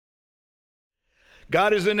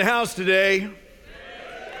God is in the house today.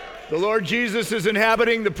 The Lord Jesus is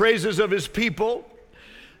inhabiting the praises of his people.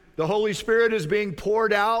 The Holy Spirit is being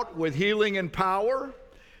poured out with healing and power,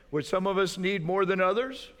 which some of us need more than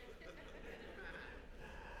others.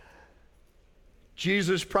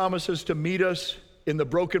 Jesus promises to meet us in the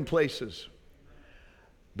broken places.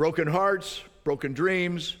 Broken hearts, broken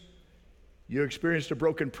dreams. You experienced a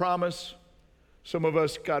broken promise. Some of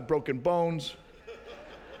us got broken bones.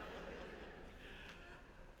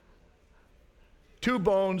 2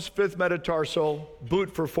 bones, 5th metatarsal,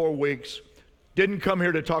 boot for 4 weeks. Didn't come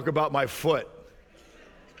here to talk about my foot.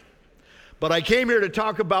 But I came here to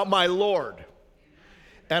talk about my Lord.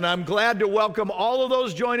 And I'm glad to welcome all of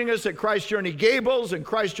those joining us at Christ Journey Gables and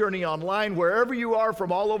Christ Journey Online, wherever you are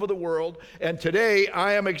from all over the world. And today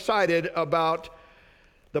I am excited about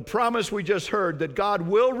the promise we just heard that God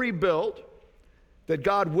will rebuild, that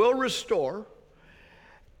God will restore.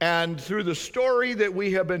 And through the story that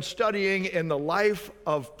we have been studying in the life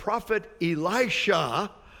of Prophet Elisha,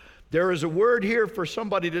 there is a word here for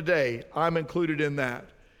somebody today. I'm included in that.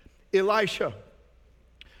 Elisha,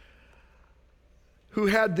 who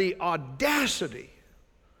had the audacity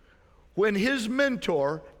when his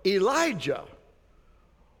mentor, Elijah,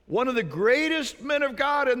 one of the greatest men of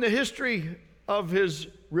God in the history of his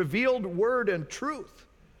revealed word and truth,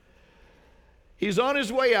 he's on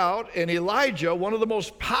his way out, and Elijah, one of the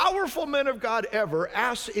most powerful men of God ever,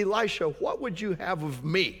 asks Elisha, "What would you have of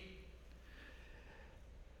me?"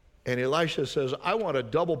 And Elisha says, "I want a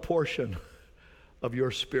double portion of your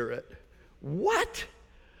spirit." What?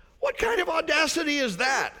 What kind of audacity is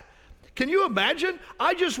that? Can you imagine?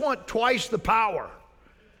 I just want twice the power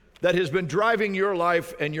that has been driving your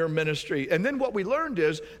life and your ministry. And then what we learned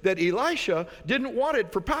is that Elisha didn't want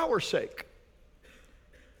it for power's sake.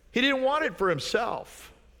 He didn't want it for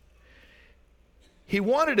himself. He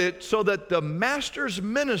wanted it so that the master's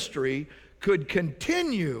ministry could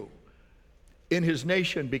continue in his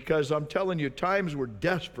nation, because I'm telling you, times were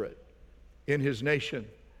desperate in his nation.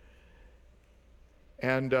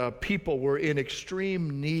 And people were in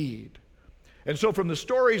extreme need. And so from the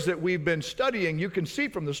stories that we've been studying, you can see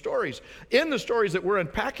from the stories, in the stories that we're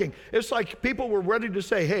unpacking, it's like people were ready to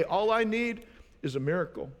say, "Hey, all I need is a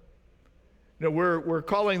miracle." You know, we're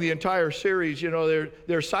calling the entire series,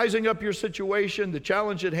 they're sizing up your situation, the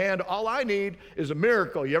challenge at hand. All I need is a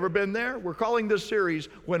miracle. You ever been there? We're calling this series,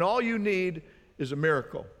 When All You Need is a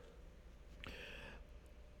Miracle.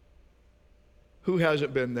 Who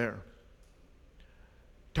hasn't been there?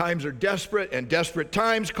 Times are desperate, and desperate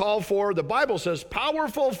times call for, the Bible says,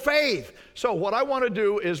 powerful faith. So what I want to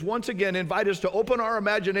do is once again invite us to open our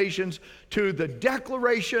imaginations to the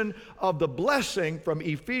declaration of the blessing from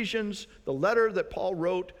Ephesians, the letter that Paul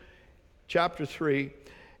wrote, chapter 3,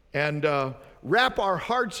 and wrap our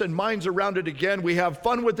hearts and minds around it again. We have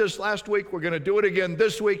fun with this last week. We're going to do it again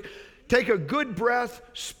this week. Take a good breath,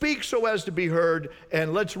 speak so as to be heard,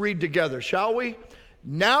 and let's read together, shall we?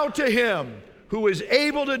 Now to him who is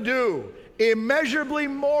able to do immeasurably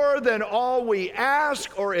more than all we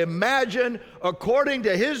ask or imagine, according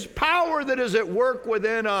to his power that is at work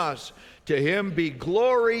within us. To him be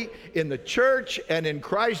glory in the church and in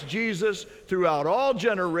Christ Jesus throughout all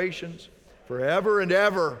generations, forever and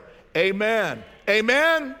ever. Amen.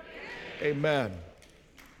 Amen? Amen.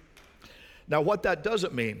 Now, what that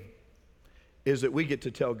doesn't mean is that we get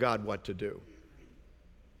to tell God what to do.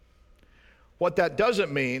 What that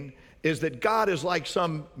doesn't mean is that God is like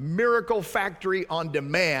some miracle factory on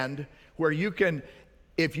demand where you can,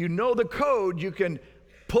 if you know the code, you can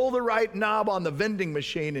pull the right knob on the vending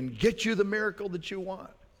machine and get you the miracle that you want.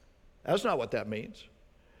 That's not what that means.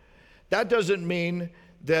 That doesn't mean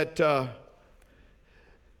that, that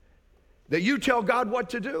you tell God what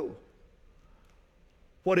to do.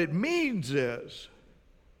 What it means is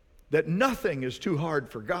that nothing is too hard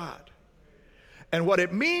for God. And what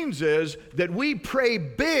it means is that we pray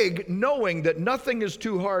big knowing that nothing is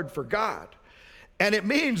too hard for God. And it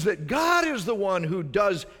means that God is the one who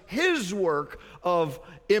does his work of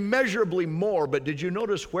immeasurably more. But did you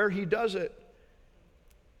notice where he does it?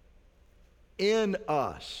 In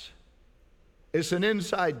us. It's an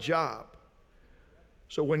inside job.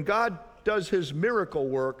 So when God does his miracle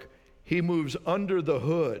work, he moves under the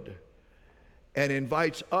hood and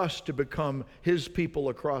invites us to become his people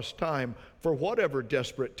across time for whatever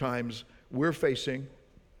desperate times we're facing,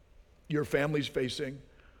 your family's facing,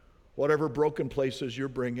 whatever broken places you're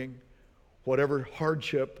bringing, whatever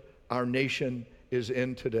hardship our nation is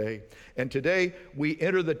in today. And today we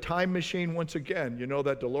enter the time machine once again. You know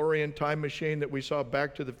that DeLorean time machine that we saw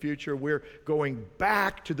Back to the Future? We're going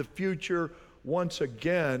back to the future once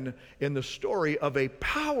again in the story of a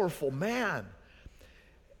powerful man.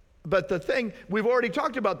 But the thing, we've already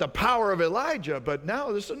talked about the power of Elijah, but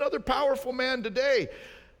now there's another powerful man today.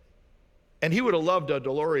 And he would have loved a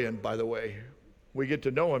DeLorean, by the way. We get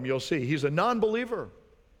to know him, you'll see. He's a non-believer.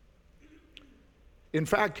 In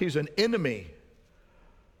fact, he's an enemy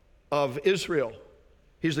of Israel.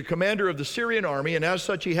 He's the commander of the Syrian army, and as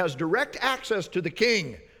such, he has direct access to the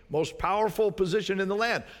king, most powerful position in the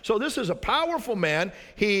land. So this is a powerful man.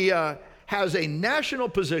 He has a national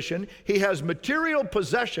position. He has material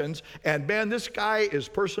possessions, and man, this guy is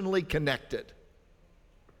personally connected.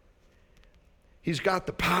 He's got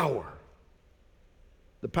the power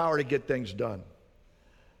to get things done.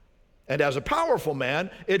 And as a powerful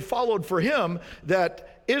man, it followed for him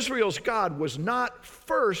that Israel's God was not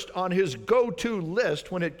first on his go-to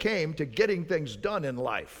list when it came to getting things done in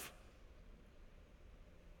life.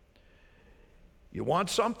 You want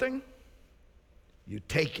something? You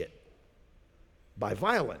take it by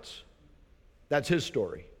violence. That's his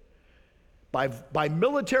story. By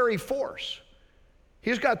military force.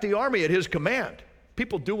 He's got the army at his command.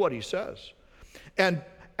 People do what he says. And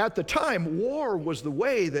at the time, war was the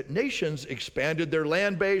way that nations expanded their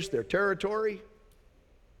land base, their territory.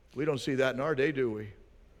 We don't see that in our day, do we?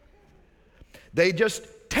 They just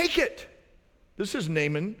take it. This is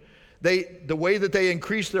Naaman. The way that they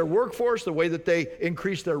increase their workforce, the way that they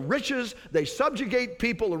increase their riches, they subjugate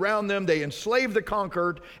people around them, they enslave the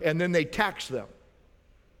conquered, and then they tax them,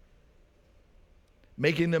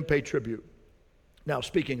 making them pay tribute. Now,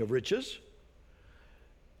 speaking of riches,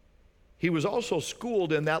 he was also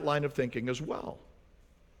schooled in that line of thinking as well.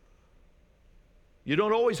 You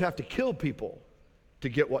don't always have to kill people to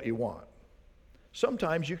get what you want.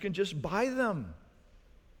 Sometimes you can just buy them.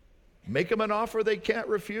 Make them an offer they can't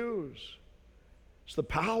refuse. It's the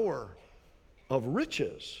power of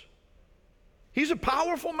riches. He's a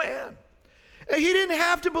powerful man. And he didn't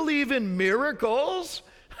have to believe in miracles.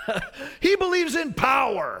 He believes in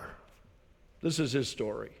power. This is his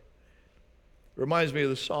story. Reminds me of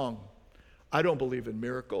the song, I don't believe in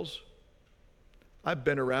miracles. I've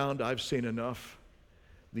been around, I've seen enough.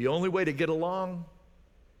 The only way to get along,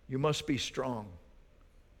 you must be strong.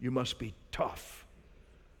 You must be tough.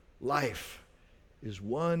 Life is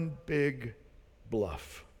one big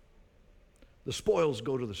bluff. The spoils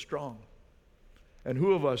go to the strong. And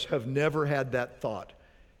who of us have never had that thought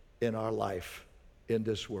in our life in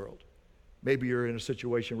this world? Maybe you're in a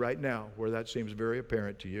situation right now where that seems very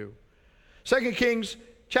apparent to you. 2 Kings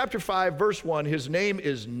chapter 5, verse 1, his name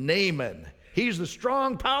is Naaman. He's the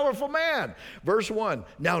strong, powerful man. Verse 1,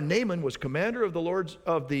 now Naaman was commander of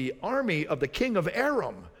the army of the king of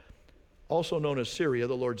Aram, also known as Syria,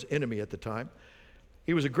 the Lord's enemy at the time.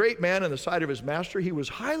 He was a great man in the sight of his master. He was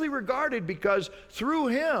highly regarded because through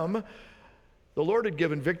him, the Lord had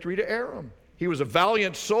given victory to Aram. He was a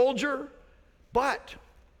valiant soldier, but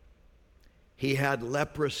he had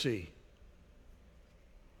leprosy.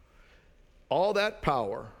 All that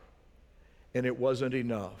power, and it wasn't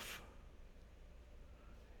enough.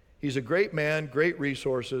 He's a great man, great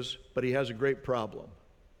resources, but he has a great problem.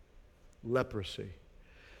 Leprosy.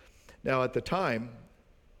 Now, at the time,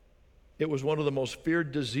 it was one of the most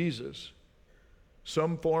feared diseases.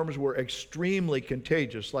 Some forms were extremely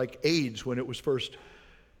contagious, like AIDS when it was first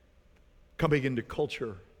coming into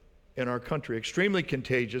culture in our country. Extremely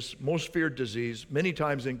contagious, most feared disease, many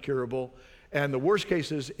times incurable, and the worst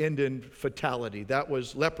cases end in fatality. That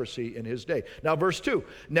was leprosy in his day. Now, verse 2.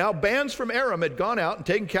 Now bands from Aram had gone out and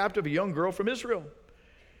taken captive a young girl from Israel.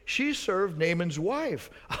 She served Naaman's wife.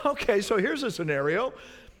 Okay, so here's a scenario.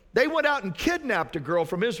 They went out and kidnapped a girl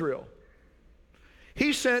from Israel.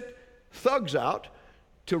 He sent thugs out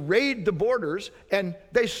to raid the borders, and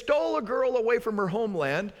they stole a girl away from her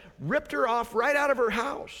homeland, ripped her off right out of her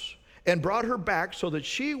house, and brought her back so that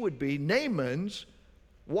she would be Naaman's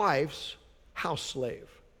wife's house slave.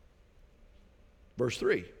 Verse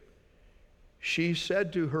 3, she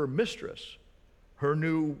said to her mistress, her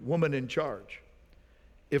new woman in charge,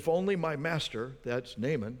 if only my master, that's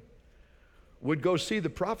Naaman, would go see the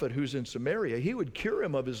prophet who's in Samaria, he would cure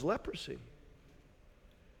him of his leprosy.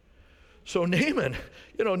 So Naaman,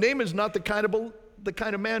 Naaman's not the kind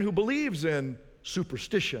of man who believes in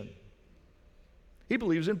superstition. He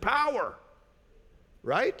believes in power,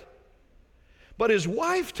 right? But his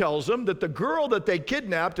wife tells him that the girl that they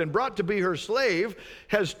kidnapped and brought to be her slave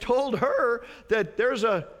has told her that there's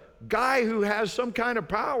a guy who has some kind of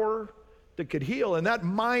power that could heal, and that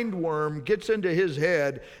mind worm gets into his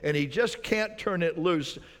head and he just can't turn it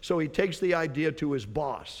loose, so he takes the idea to his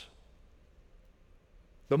boss,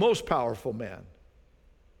 the most powerful man,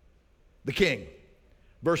 the king.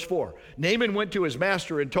 Verse 4, Naaman went to his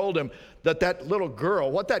master and told him that little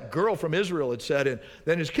girl, what that girl from Israel had said. And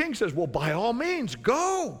then his king says, well, by all means,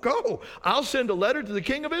 go. I'll send a letter to the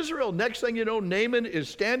king of Israel. Next thing you know, Naaman is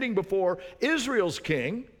standing before Israel's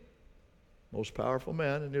king, most powerful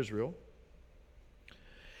man in Israel.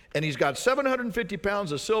 And he's got 750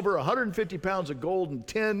 pounds of silver, 150 pounds of gold, and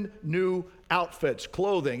 10 new outfits,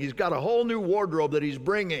 clothing. He's got a whole new wardrobe that he's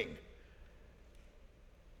bringing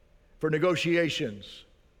for negotiations.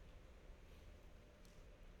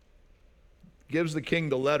 Gives the king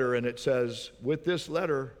the letter, and it says, with this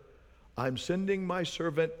letter, I'm sending my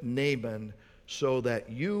servant Naaman so that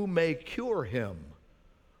you may cure him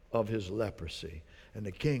of his leprosy. And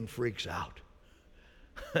the king freaks out.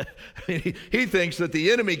 He thinks that the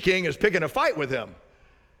enemy king is picking a fight with him.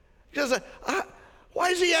 He says, why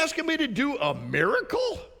is he asking me to do a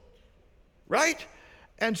miracle? Right?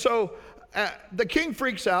 And so the king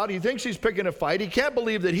freaks out. He thinks he's picking a fight. He can't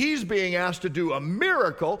believe that he's being asked to do a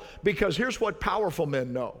miracle, because here's what powerful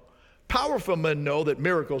men know. Powerful men know that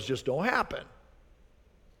miracles just don't happen.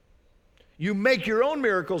 You make your own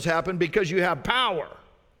miracles happen because you have power.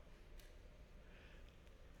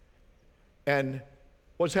 And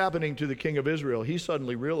what's happening to the king of Israel? He's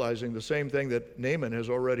suddenly realizing the same thing that Naaman has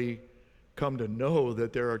already come to know,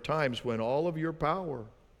 that there are times when all of your power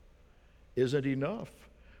isn't enough.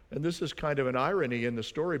 And this is kind of an irony in the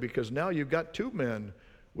story, because now you've got two men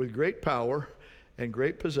with great power and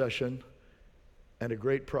great possession and a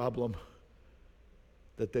great problem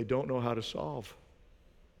that they don't know how to solve.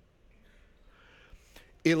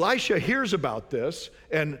 Elisha hears about this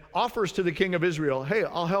and offers to the king of Israel, hey,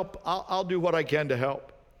 I'll help. I'll do what I can to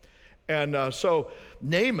help. And so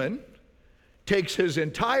Naaman takes his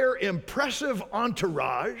entire impressive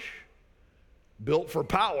entourage, built for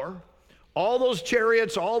power, all those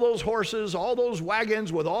chariots, all those horses, all those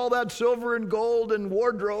wagons with all that silver and gold and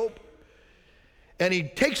wardrobe, and he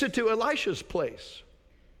takes it to Elisha's place.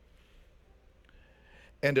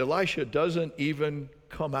 And Elisha doesn't even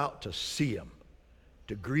come out to see him,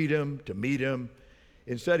 to greet him, to meet him.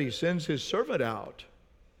 Instead, he sends his servant out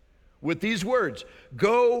with these words,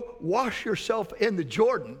 go wash yourself in the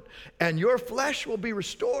Jordan, and your flesh will be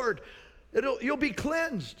restored. You'll be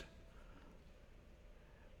cleansed.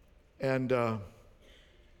 And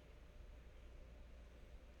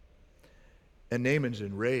Naaman's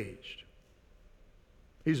enraged.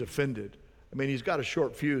 He's offended. I mean, he's got a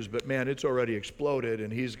short fuse, but man, it's already exploded,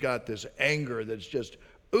 and he's got this anger that's just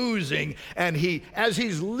oozing. And as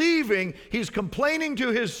he's leaving, he's complaining to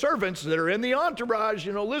his servants that are in the entourage,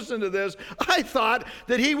 listen to this. I thought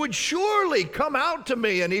that he would surely come out to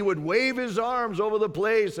me, and he would wave his arms over the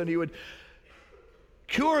place, and he would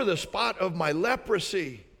cure the spot of my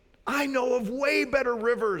leprosy. I know of way better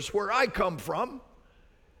rivers where I come from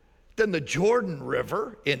than the Jordan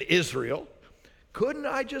River in Israel. Couldn't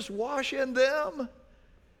I just wash in them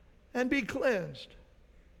and be cleansed?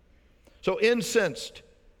 So incensed.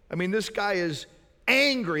 I mean, this guy is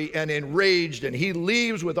angry and enraged, and he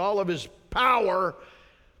leaves with all of his power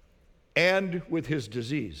and with his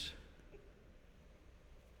disease.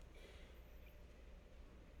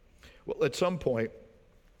 Well, at some point,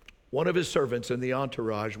 one of his servants in the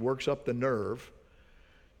entourage works up the nerve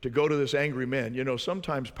to go to this angry man.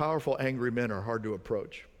 Sometimes powerful, angry men are hard to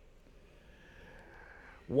approach.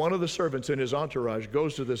 One of the servants in his entourage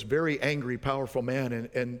goes to this very angry, powerful man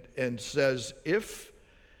and says,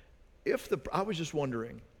 I was just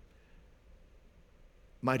wondering,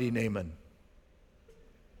 mighty Naaman,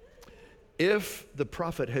 if the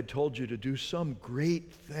prophet had told you to do some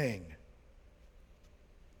great thing,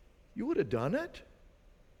 you would have done it.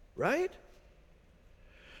 Right?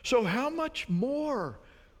 So how much more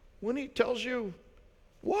when he tells you,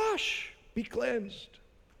 wash, be cleansed?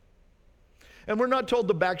 And we're not told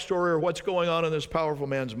the backstory or what's going on in this powerful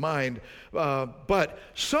man's mind, but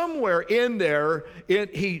somewhere in there,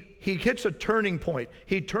 he hits a turning point.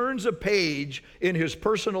 He turns a page in his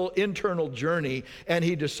personal internal journey, and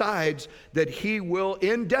he decides that he will,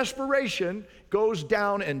 in desperation, goes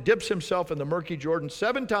down and dips himself in the murky Jordan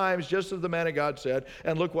 7 times, just as the man of God said,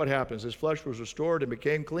 and look what happens. His flesh was restored and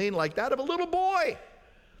became clean like that of a little boy.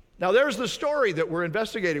 Now there's the story that we're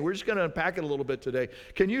investigating. We're just going to unpack it a little bit today.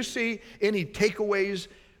 Can you see any takeaways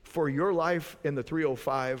for your life in the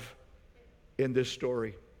 305 in this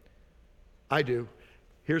story? I do.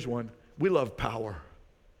 Here's one. We love power,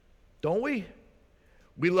 don't we?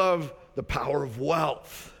 We love the power of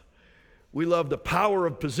wealth. We love the power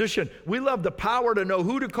of position. We love the power to know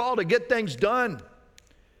who to call to get things done.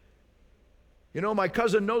 My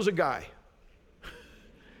cousin knows a guy.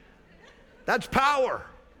 That's power.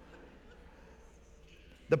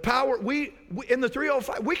 The power, we in the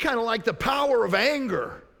 305, we kind of like the power of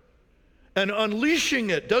anger and unleashing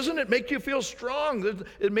it. Doesn't it make you feel strong?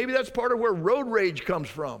 Maybe that's part of where road rage comes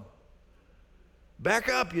from. Back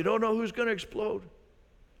up, you don't know who's going to explode.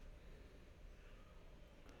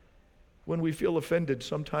 When we feel offended,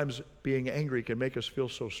 sometimes being angry can make us feel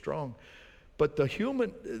so strong. But the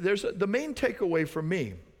main takeaway for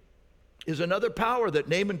me is another power that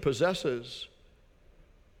Naaman possesses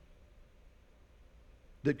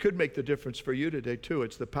that could make the difference for you today too.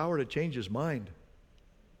 It's the power to change his mind.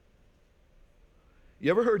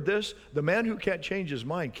 You ever heard this? The man who can't change his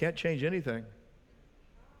mind can't change anything.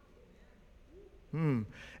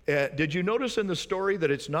 Did you notice in the story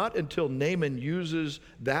that it's not until Naaman uses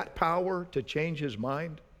that power to change his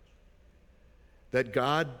mind that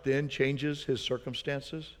God then changes his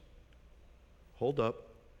circumstances? Hold up.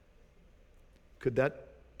 Could that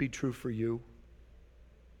be true for you?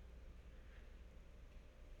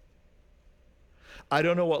 I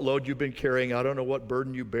don't know what load you've been carrying. I don't know what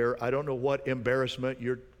burden you bear. I don't know what embarrassment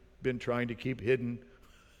you've been trying to keep hidden.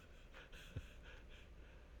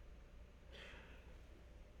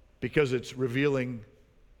 Because it's revealing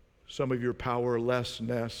some of your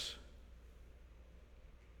powerlessness.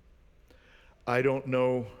 I don't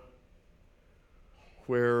know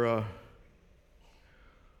where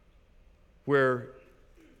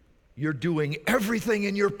you're doing everything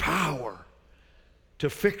in your power to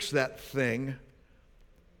fix that thing,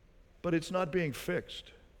 but it's not being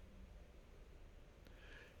fixed.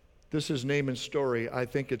 This is Naaman's story. I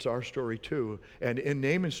think it's our story too. And in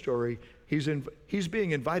Naaman's story, he's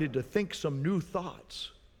being invited to think some new thoughts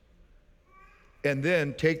and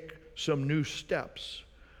then take some new steps.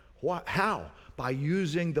 How? By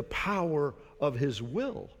using the power of his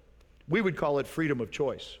will. We would call it freedom of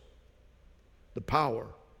choice. The power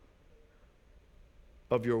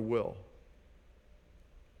of your will.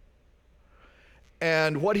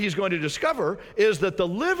 And what he's going to discover is that the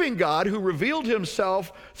living God who revealed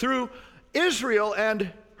himself through Israel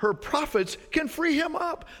and her prophets can free him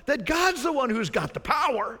up. That God's the one who's got the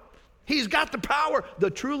power. He's got the power,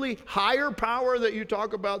 the truly higher power that you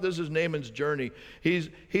talk about. This is Naaman's journey. He's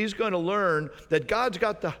going to learn that God's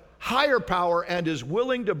got the higher power and is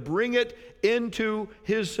willing to bring it into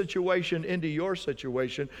his situation, into your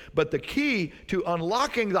situation. But the key to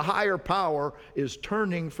unlocking the higher power is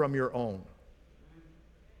turning from your own.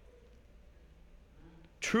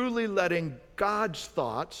 Truly letting God's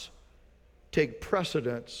thoughts take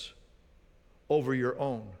precedence over your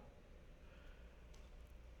own.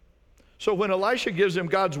 So when Elisha gives him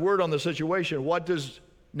God's word on the situation, what does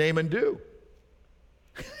Naaman do?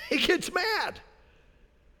 He gets mad.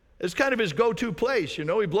 It's kind of his go-to place, you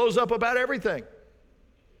know. He blows up about everything.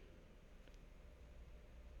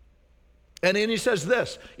 And then he says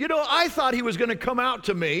this, I thought he was going to come out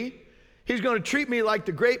to me. He's going to treat me like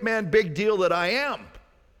the great man, big deal that I am.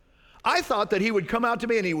 I thought that he would come out to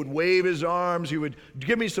me and he would wave his arms, he would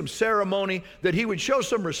give me some ceremony, that he would show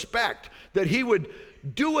some respect, that he would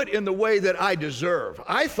do it in the way that I deserve.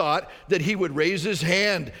 I thought that he would raise his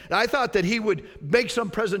hand. I thought that he would make some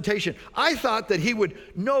presentation. I thought that he would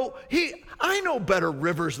know, I know better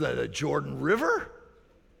rivers than the Jordan River.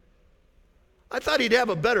 I thought he'd have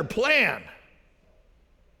a better plan.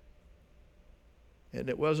 And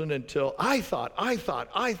it wasn't until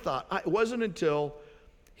it wasn't until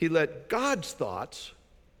he let God's thoughts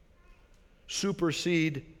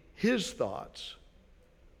supersede his thoughts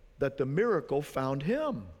that the miracle found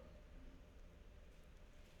him.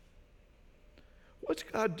 What's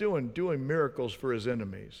God doing? Doing miracles for his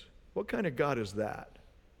enemies. What kind of God is that?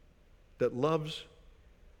 That loves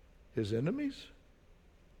his enemies?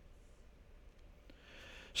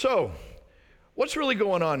 So, what's really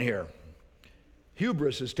going on here?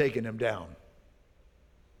 Hubris is taking him down.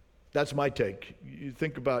 That's my take. You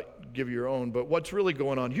think about, give your own, but what's really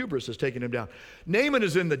going on? Hubris is taking him down. Naaman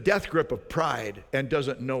is in the death grip of pride and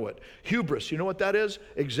doesn't know it. Hubris, you know what that is?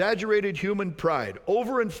 Exaggerated human pride,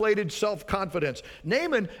 overinflated self-confidence.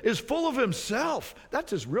 Naaman is full of himself.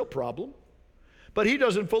 That's his real problem. But he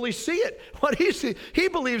doesn't fully see it. What he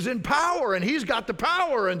believes in power, and he's got the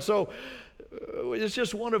power, and so it's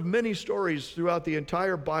just one of many stories throughout the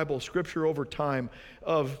entire Bible, Scripture over time,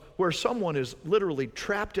 of where someone is literally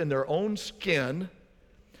trapped in their own skin,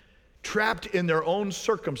 trapped in their own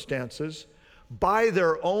circumstances, by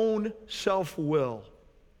their own self-will.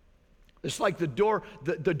 It's like the door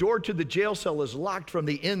to the jail cell is locked from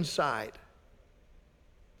the inside.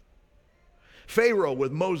 Pharaoh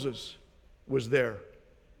with Moses was there.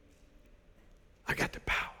 I got the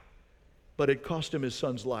power. But it cost him his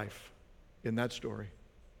son's life in that story.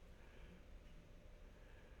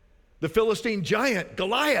 The Philistine giant,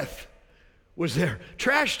 Goliath, was there,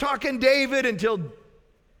 trash-talking David until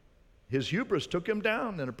his hubris took him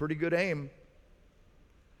down in a pretty good aim.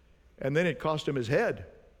 And then it cost him his head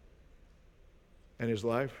and his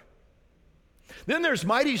life. Then there's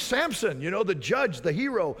mighty Samson, the judge, the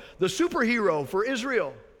hero, the superhero for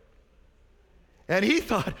Israel. And he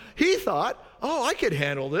thought, oh, I could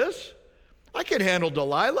handle this. I can handle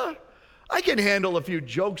Delilah. I can handle a few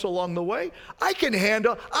jokes along the way.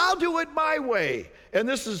 I'll do it my way. And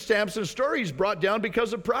this is Samson's story. He's brought down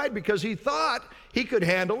because of pride, because he thought he could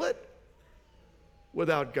handle it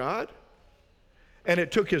without God. And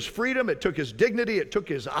it took his freedom, it took his dignity, it took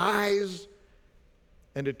his eyes,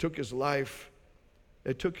 and it took his life.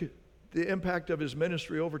 It took the impact of his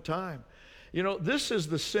ministry over time. This is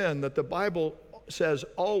the sin that the Bible says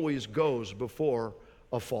always goes before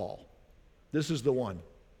a fall. This is the one.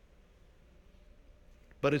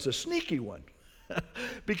 But it's a sneaky one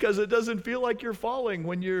because it doesn't feel like you're falling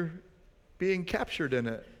when you're being captured in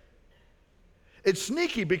it. It's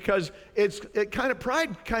sneaky because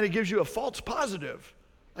pride kind of gives you a false positive.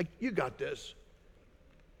 Like, you got this.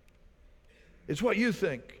 It's what you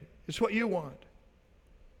think. It's what you want.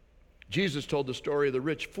 Jesus told the story of the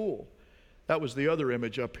rich fool. That was the other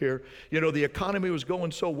image up here. The economy was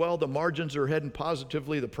going so well, the margins are heading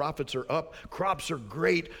positively, the profits are up, crops are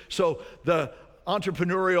great. So the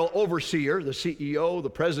entrepreneurial overseer, the CEO, the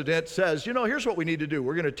president says, here's what we need to do.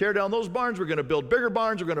 We're going to tear down those barns, we're going to build bigger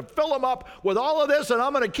barns, we're going to fill them up with all of this, and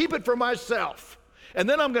I'm going to keep it for myself. And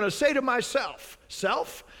then I'm going to say to myself,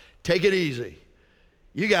 self, take it easy.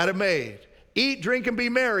 You got it made. Eat, drink, and be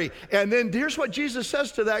merry. And then here's what Jesus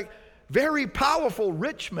says to that very powerful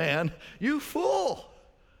rich man: you fool.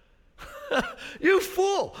 You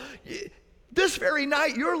fool. This very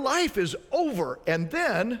night, your life is over. And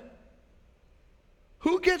then,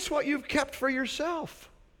 who gets what you've kept for yourself?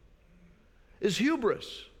 Is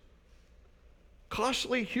hubris.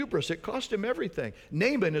 Costly hubris. It cost him everything.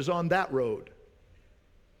 Naaman is on that road.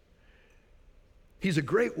 He's a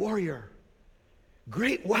great warrior,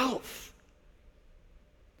 great wealth,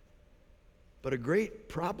 but a great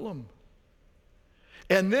problem.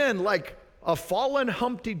 And then, like a fallen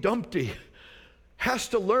Humpty Dumpty, has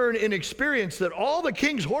to learn in experience that all the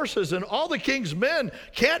king's horses and all the king's men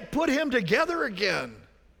can't put him together again.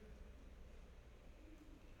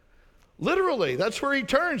 Literally, that's where he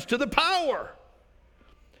turns, to the power.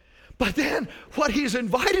 But then what he's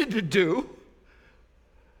invited to do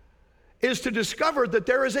is to discover that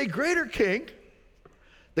there is a greater king,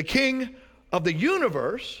 the king of the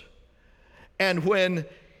universe. And when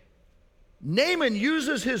Naaman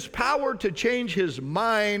uses his power to change his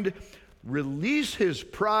mind, release his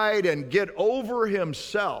pride, and get over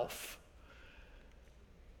himself,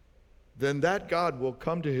 then that God will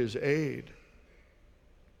come to his aid.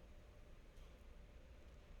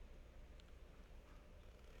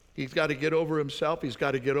 He's got to get over himself. He's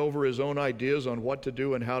got to get over his own ideas on what to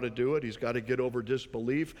do and how to do it. He's got to get over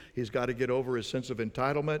disbelief. He's got to get over his sense of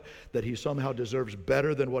entitlement, that he somehow deserves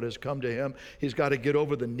better than what has come to him. He's got to get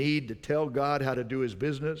over the need to tell God how to do his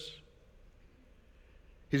business.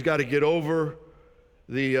 He's got to get over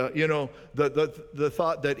the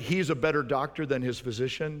thought that he's a better doctor than his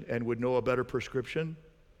physician and would know a better prescription.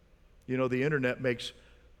 The internet makes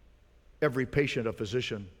every patient a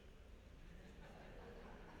physician.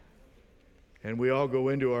 And we all go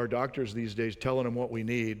into our doctors these days telling them what we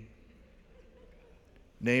need.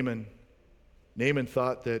 Naaman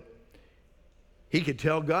thought that he could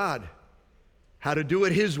tell God how to do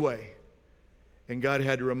it his way. And God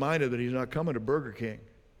had to remind him that he's not coming to Burger King,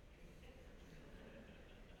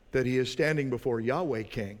 that he is standing before Yahweh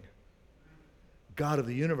King, God of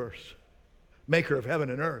the universe, maker of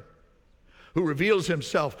heaven and earth, who reveals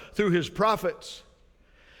himself through his prophets.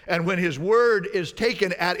 And when his word is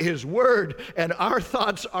taken at his word and our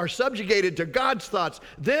thoughts are subjugated to God's thoughts,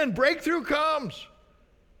 then breakthrough comes.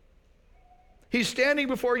 He's standing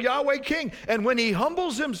before Yahweh King. And when he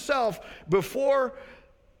humbles himself before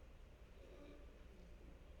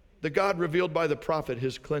the God revealed by the prophet,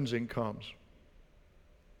 his cleansing comes.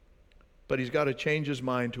 But he's got to change his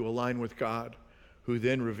mind to align with God, who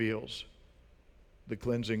then reveals the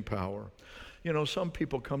cleansing power. Some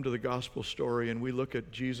people come to the gospel story and we look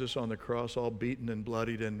at Jesus on the cross all beaten and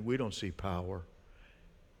bloodied, and we don't see power.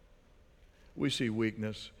 We see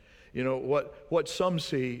weakness. What some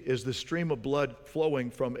see is the stream of blood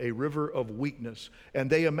flowing from a river of weakness.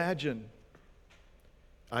 And they imagine,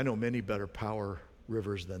 I know many better power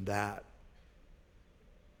rivers than that.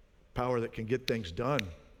 Power that can get things done.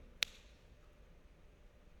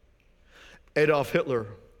 Adolf Hitler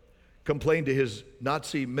complained to his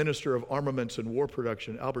Nazi minister of armaments and war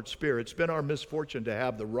production, Albert Speer, "It's been our misfortune to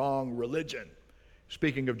have the wrong religion."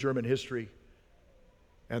 Speaking of German history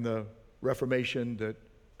and the Reformation that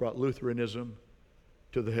brought Lutheranism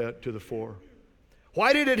to the fore.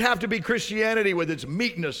 Why did it have to be Christianity with its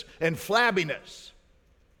meekness and flabbiness?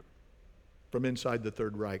 From inside the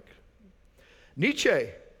Third Reich. Nietzsche,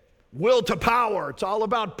 will to power. It's all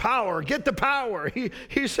about power. Get the power.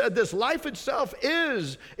 He said this life itself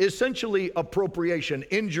is essentially appropriation,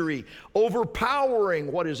 injury,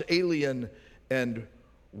 overpowering what is alien and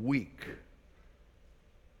weak.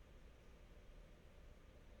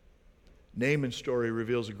 Naaman's story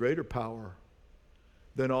reveals a greater power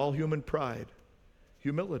than all human pride,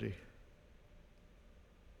 humility.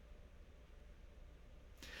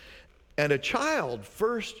 And a child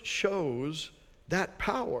first shows that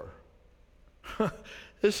power.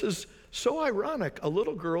 This is so ironic. A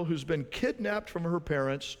little girl who's been kidnapped from her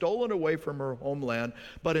parents, stolen away from her homeland,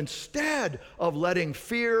 but instead of letting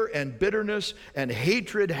fear and bitterness and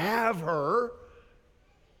hatred have her,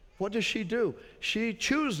 what does she do? She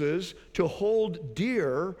chooses to hold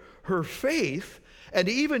dear her faith and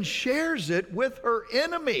even shares it with her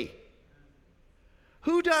enemy.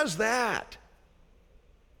 Who does that?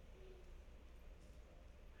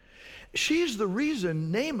 She's the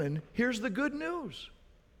reason Naaman hears the good news.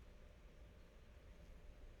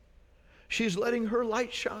 She's letting her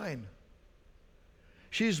light shine.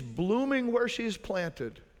 She's blooming where she's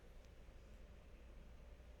planted.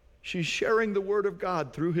 She's sharing the word of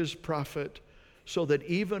God through his prophet so that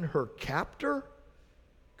even her captor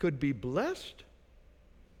could be blessed.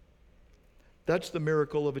 That's the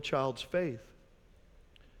miracle of a child's faith.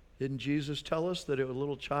 Didn't Jesus tell us that a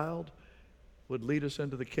little child would lead us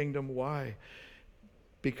into the kingdom? Why?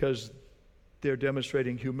 Because they're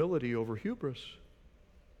demonstrating humility over hubris.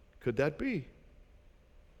 Could that be?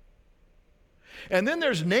 And then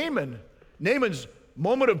there's Naaman. Naaman's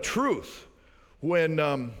moment of truth when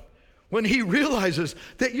he realizes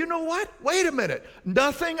that, you know what? Wait a minute.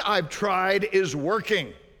 Nothing I've tried is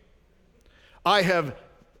working. I have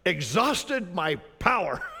exhausted my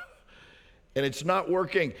power and it's not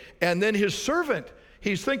working. And then his servant,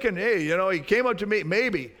 he's thinking, hey, he came up to me,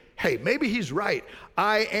 maybe he's right.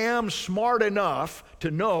 I am smart enough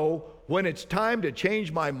to know when it's time to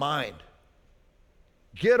change my mind.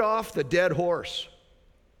 Get off the dead horse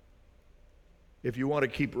if you want to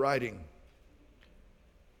keep riding.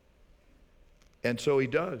 And so he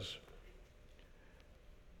does.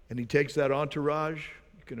 And he takes that entourage,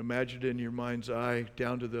 you can imagine it in your mind's eye,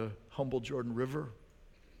 down to the humble Jordan River.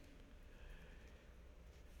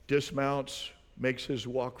 Dismounts, makes his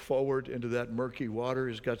walk forward into that murky water.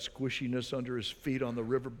 He's got squishiness under his feet on the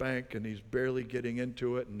riverbank, and he's barely getting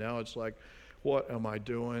into it. And now it's like, what am I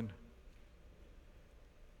doing?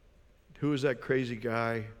 Who is that crazy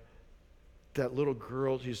guy? That little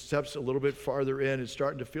girl, he steps a little bit farther in. It's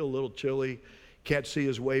starting to feel a little chilly. Can't see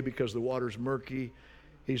his way because the water's murky.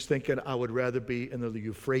 He's thinking, I would rather be in the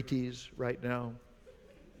Euphrates right now.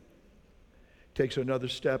 Takes another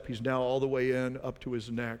step. He's now all the way in, up to his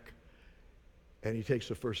neck. And he takes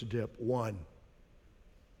the first dip. 1,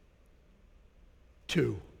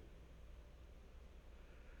 2,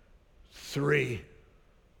 3,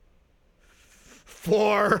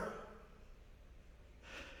 4,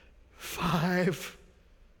 5,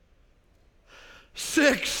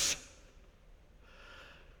 6,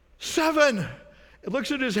 7. It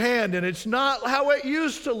looks at his hand, and it's not how it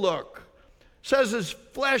used to look. Says his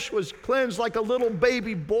flesh was cleansed like a little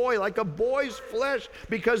baby boy, like a boy's flesh,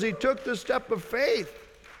 because he took the step of faith.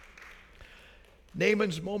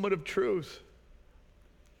 Naaman's moment of truth.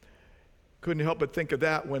 Couldn't help but think of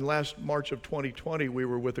that when last March of 2020 we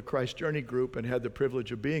were with the Christ Journey group and had the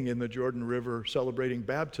privilege of being in the Jordan River celebrating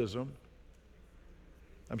baptism.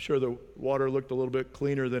 I'm sure the water looked a little bit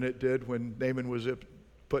cleaner than it did when Naaman was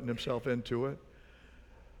putting himself into it.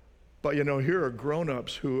 But here are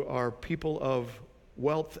grown-ups who are people of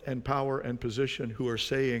wealth and power and position who are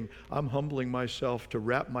saying, I'm humbling myself to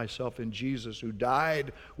wrap myself in Jesus, who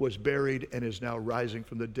died, was buried, and is now rising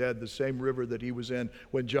from the dead, the same river that he was in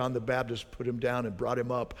when John the Baptist put him down and brought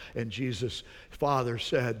him up. And Jesus' Father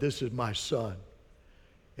said, this is my Son,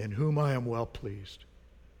 in whom I am well pleased.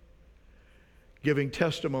 Giving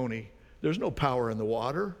testimony. There's no power in the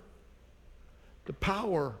water. The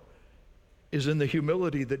power is in the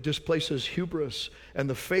humility that displaces hubris and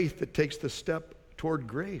the faith that takes the step toward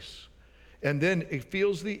grace. And then it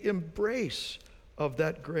feels the embrace of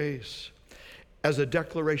that grace. as a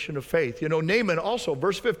declaration of faith. You know, Naaman also,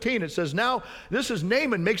 verse 15, it says, now this is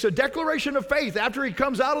Naaman makes a declaration of faith after he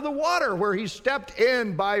comes out of the water where he stepped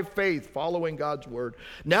in by faith, following God's word.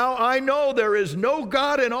 Now I know there is no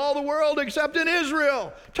God in all the world except in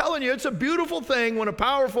Israel. I'm telling you, it's a beautiful thing when a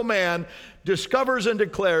powerful man discovers and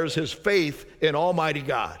declares his faith in Almighty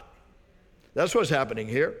God. That's what's happening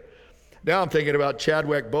here. Now I'm thinking about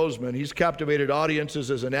Chadwick Boseman. He's captivated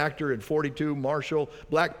audiences as an actor in 42, Marshall,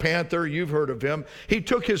 Black Panther. You've heard of him. He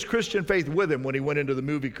took his Christian faith with him when he went into the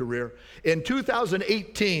movie career. In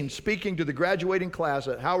 2018, speaking to the graduating class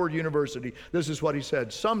at Howard University, this is what he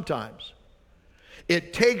said. Sometimes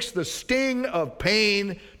it takes the sting of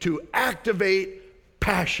pain to activate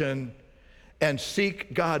passion and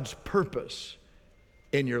seek God's purpose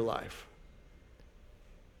in your life,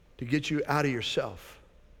 to get you out of yourself.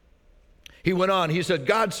 He went on, he said,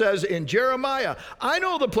 God says in Jeremiah, I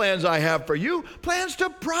know the plans I have for you, plans to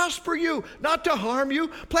prosper you, not to harm you,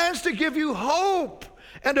 plans to give you hope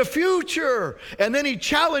and a future. And then he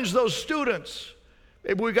challenged those students.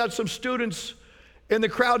 Maybe we got some students in the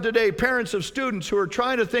crowd today, parents of students who are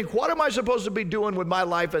trying to think, what am I supposed to be doing with my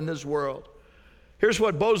life in this world? Here's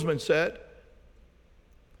what Boseman said.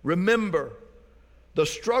 Remember, the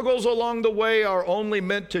struggles along the way are only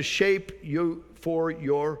meant to shape you for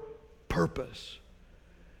your purpose.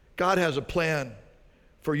 God has a plan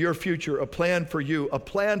for your future, a plan for you, a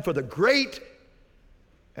plan for the great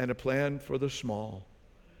and a plan for the small.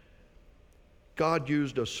 God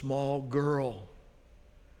used a small girl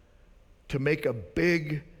to make a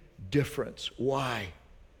big difference. Why?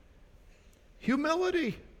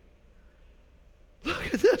 Humility.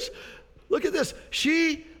 Look at this. Look at this.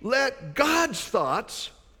 She let God's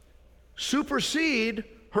thoughts supersede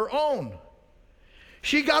her own.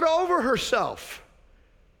 She got over herself.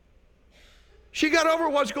 She got over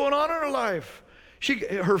what's going on in her life.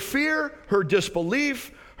 Her fear, her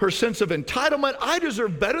disbelief, her sense of entitlement. I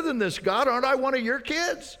deserve better than this, God. Aren't I one of your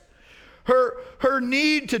kids? Her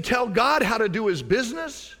need to tell God how to do his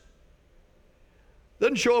business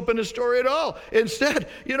doesn't show up in the story at all. Instead,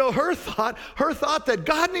 you know, her thought that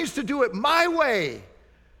God needs to do it my way.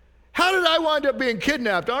 How did I wind up being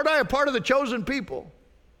kidnapped? Aren't I a part of the chosen people?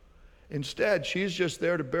 Instead, she's just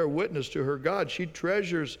there to bear witness to her God. She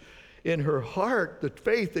treasures in her heart the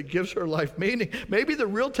faith that gives her life meaning. Maybe the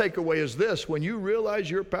real takeaway is this: when you realize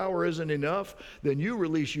your power isn't enough, then you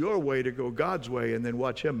release your way to go God's way and then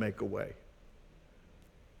watch him make a way.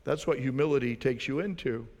 That's what humility takes you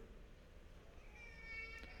into.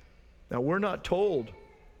 Now, we're not told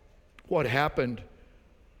what happened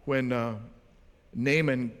when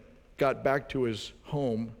Naaman got back to his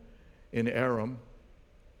home in Aram.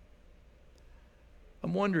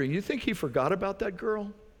 I'm wondering, you think he forgot about that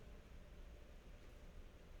girl?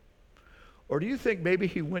 Or do you think maybe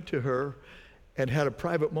he went to her and had a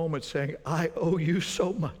private moment saying, I owe you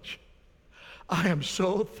so much. I am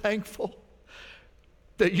so thankful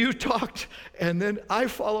that you talked and then I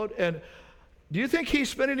followed. And do you think he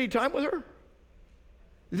spent any time with her?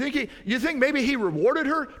 You think maybe he rewarded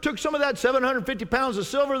her, took some of that 750 pounds of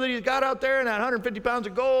silver that he's got out there and that 150 pounds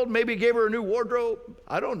of gold, maybe gave her a new wardrobe?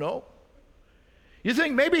 I don't know. You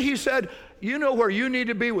think maybe he said, you know where you need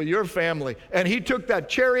to be with your family. And he took that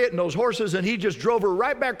chariot and those horses and he just drove her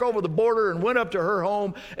right back over the border and went up to her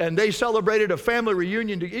home and they celebrated a family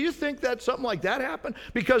reunion. Do you think that something like that happened?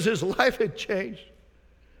 Because his life had changed.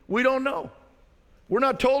 We don't know. We're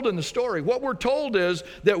not told in the story. What we're told is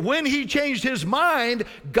that when he changed his mind,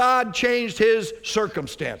 God changed his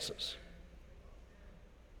circumstances.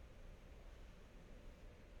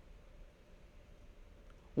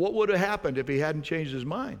 What would have happened if he hadn't changed his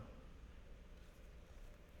mind?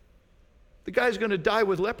 The guy's going to die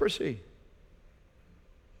with leprosy.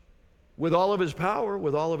 With all of his power,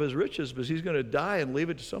 with all of his riches, but he's going to die and leave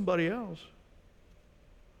it to somebody else.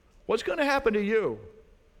 What's going to happen to you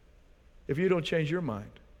if you don't change your mind?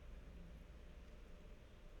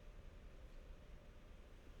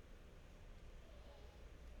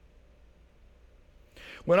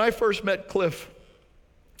 When I first met Cliff,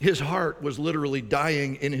 his heart was literally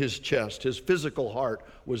dying in his chest. His physical heart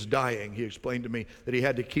was dying. He explained to me that he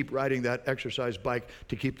had to keep riding that exercise bike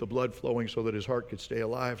to keep the blood flowing so that his heart could stay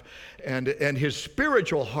alive. And his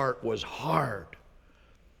spiritual heart was hard.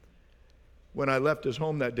 When I left his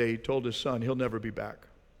home that day, he told his son he'll never be back.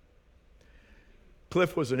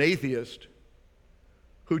 Cliff was an atheist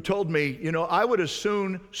who told me, you know, I would as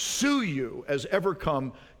soon sue you as ever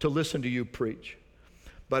come to listen to you preach.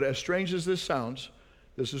 But as strange as this sounds,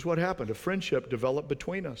 this is what happened. A friendship developed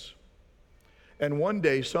between us. And one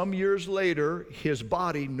day, some years later, his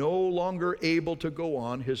body no longer able to go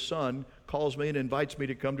on, his son calls me and invites me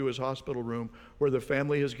to come to his hospital room where the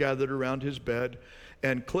family has gathered around his bed.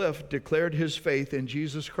 And Cliff declared his faith in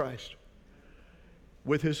Jesus Christ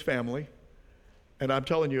with his family. And I'm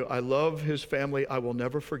telling you, I love his family. I will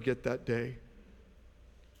never forget that day.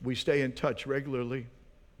 We stay in touch regularly.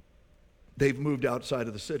 They've moved outside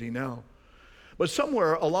of the city now. But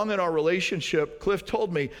somewhere along in our relationship, Cliff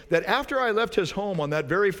told me that after I left his home on that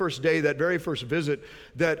very first day, that very first visit,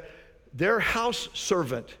 that their house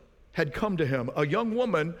servant had come to him, a young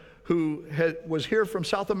woman who was here from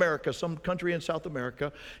South America, some country in South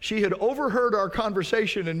America. She had overheard our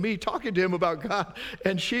conversation and me talking to him about God,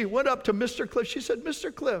 and she went up to Mr. Cliff. She said,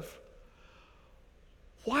 "Mr. Cliff,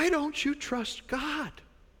 why don't you trust God?"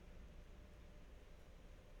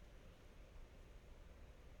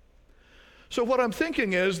 So what I'm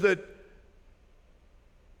thinking is that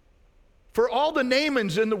for all the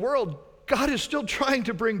Naamans in the world, God is still trying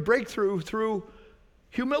to bring breakthrough through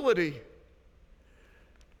humility.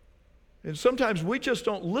 And sometimes we just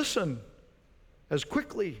don't listen as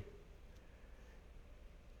quickly.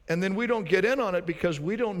 And then we don't get in on it because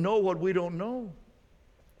we don't know what we don't know.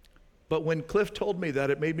 But when Cliff told me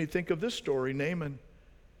that, it made me think of this story, Naaman,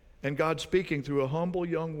 and God speaking through a humble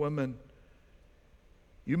young woman.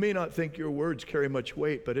 You may not think your words carry much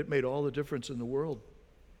weight, but it made all the difference in the world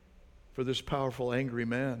for this powerful, angry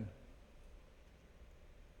man.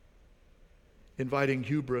 Inviting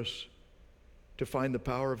hubris to find the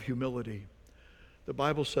power of humility. The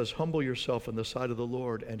Bible says, humble yourself in the sight of the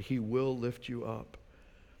Lord, and he will lift you up.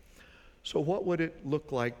 So what would it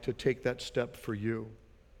look like to take that step for you?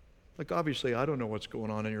 Like, obviously, I don't know what's going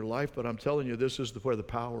on in your life, but I'm telling you, this is where the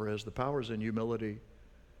power is. The power is in humility.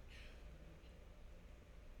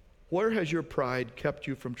 Where has your pride kept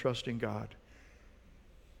you from trusting God?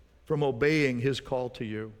 From obeying his call to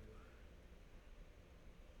you?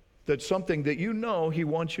 That's something that you know he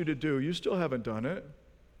wants you to do. You still haven't done it.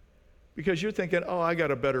 Because you're thinking, oh, I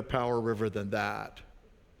got a better power river than that.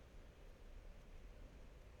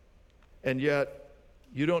 And yet,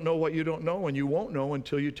 you don't know what you don't know, and you won't know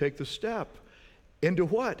until you take the step. Into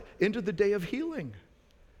what? Into the day of healing.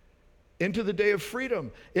 Into the day of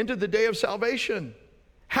freedom. Into the day of salvation.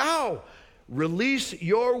 How? Release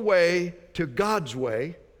your way to God's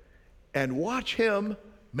way and watch him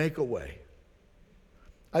make a way.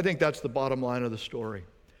 I think that's the bottom line of the story.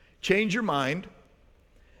 Change your mind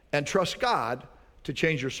and trust God to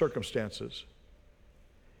change your circumstances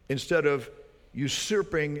instead of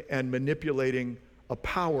usurping and manipulating a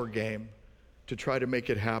power game to try to make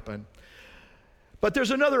it happen. But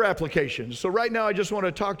there's another application. So right now I just want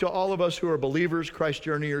to talk to all of us who are believers, Christ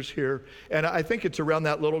journeyers here, and I think it's around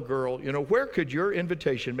that little girl. You know, where could your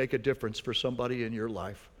invitation make a difference for somebody in your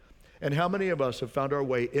life? And how many of us have found our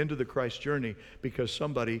way into the Christ journey because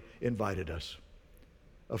somebody invited us?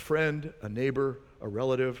 A friend, a neighbor, a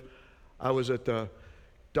relative. I was at the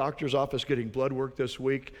doctor's office getting blood work this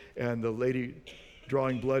week, and the lady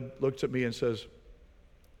drawing blood looks at me and says,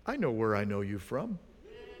 "I know where I know you from.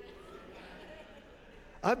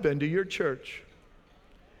 I've been to your church."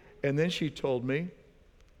 And then she told me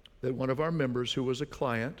that one of our members who was a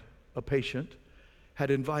client, a patient, had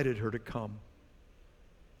invited her to come.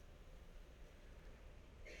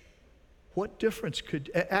 What difference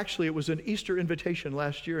actually, it was an Easter invitation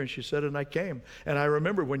last year, and she said, and I came. And I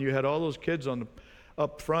remember when you had all those kids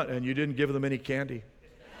up front and you didn't give them any candy.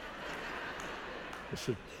 I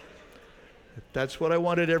said, that's what I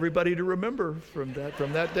wanted everybody to remember from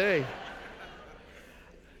that day. I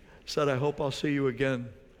said, I hope I'll see you again.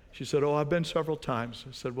 She said, oh, I've been several times.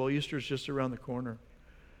 I said, well, Easter's just around the corner.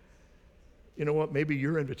 You know what? Maybe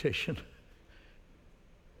your invitation.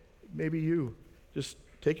 Maybe you just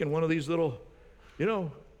taking one of these little,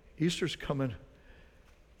 Easter's coming.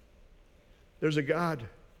 There's a God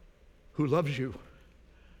who loves you,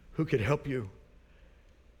 who could help you,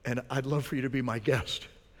 and I'd love for you to be my guest.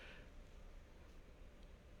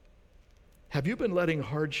 Have you been letting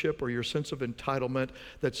hardship or your sense of entitlement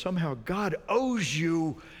that somehow God owes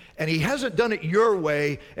you and he hasn't done it your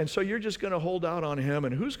way, and so you're just going to hold out on him,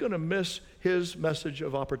 and who's going to miss his message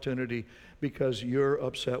of opportunity because you're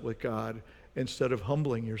upset with God, instead of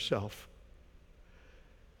humbling yourself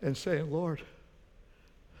and saying, Lord,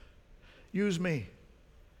 use me.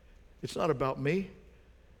 It's not about me,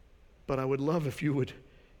 but I would love if you would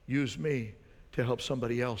use me to help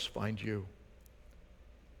somebody else find you.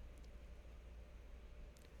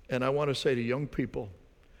 And I want to say to young people,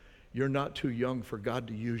 you're not too young for God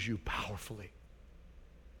to use you powerfully,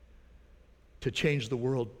 to change the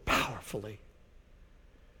world powerfully,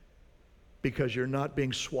 because you're not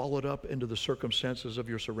being swallowed up into the circumstances of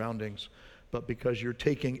your surroundings, but because you're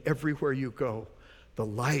taking everywhere you go the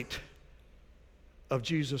light of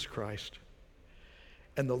Jesus Christ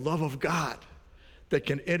and the love of God that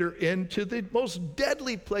can enter into the most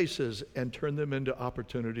deadly places and turn them into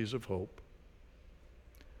opportunities of hope.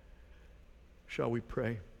 Shall we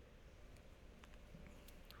pray?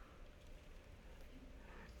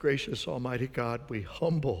 Gracious Almighty God, we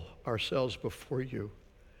humble ourselves before you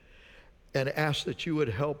and ask that you would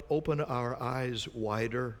help open our eyes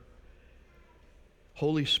wider.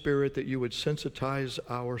 Holy Spirit, that you would sensitize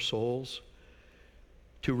our souls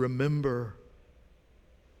to remember,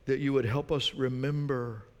 that you would help us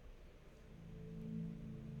remember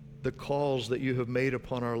the calls that you have made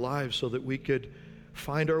upon our lives so that we could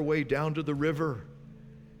find our way down to the river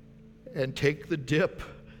and take the dip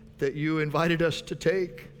that you invited us to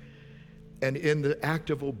take, and in the act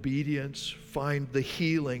of obedience find the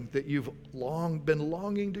healing that you've long been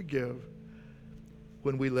longing to give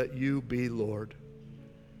when we let you be Lord.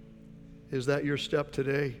 Is that your step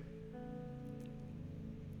today?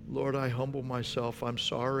 Lord, I humble myself. I'm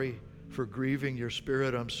sorry for grieving your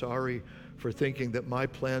Spirit. I'm sorry for thinking that my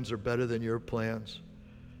plans are better than your plans.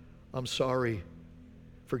 I'm sorry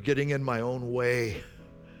for getting in my own way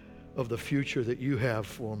of the future that you have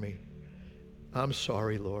for me. I'm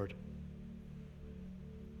sorry, Lord.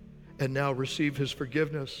 And now receive his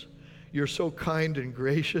forgiveness. You're so kind and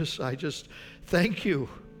gracious. I just thank you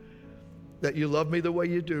that you love me the way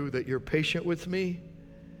you do, that you're patient with me,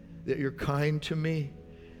 that you're kind to me,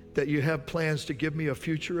 that you have plans to give me a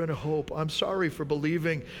future and a hope. I'm sorry for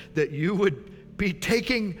believing that you would be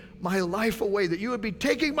taking my life away, that you would be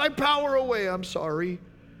taking my power away. I'm sorry.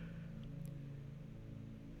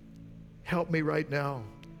 Help me right now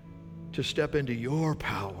to step into your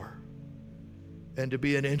power and to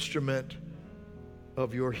be an instrument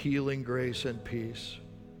of your healing grace and peace.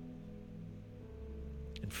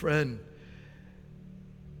 And friend,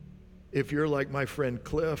 if you're like my friend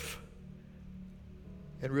Cliff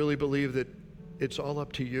and really believe that it's all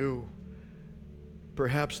up to you,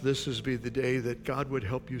 perhaps this is be the day that God would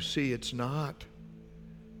help you see it's not.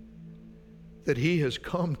 That he has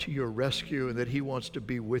come to your rescue and that he wants to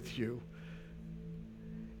be with you.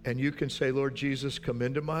 And you can say, Lord Jesus, come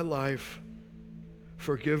into my life.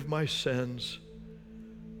 Forgive my sins.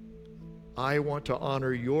 I want to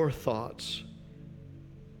honor your thoughts.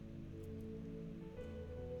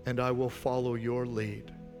 And I will follow your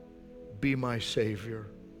lead. Be my Savior.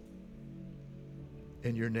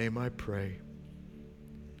 In your name I pray.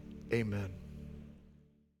 Amen.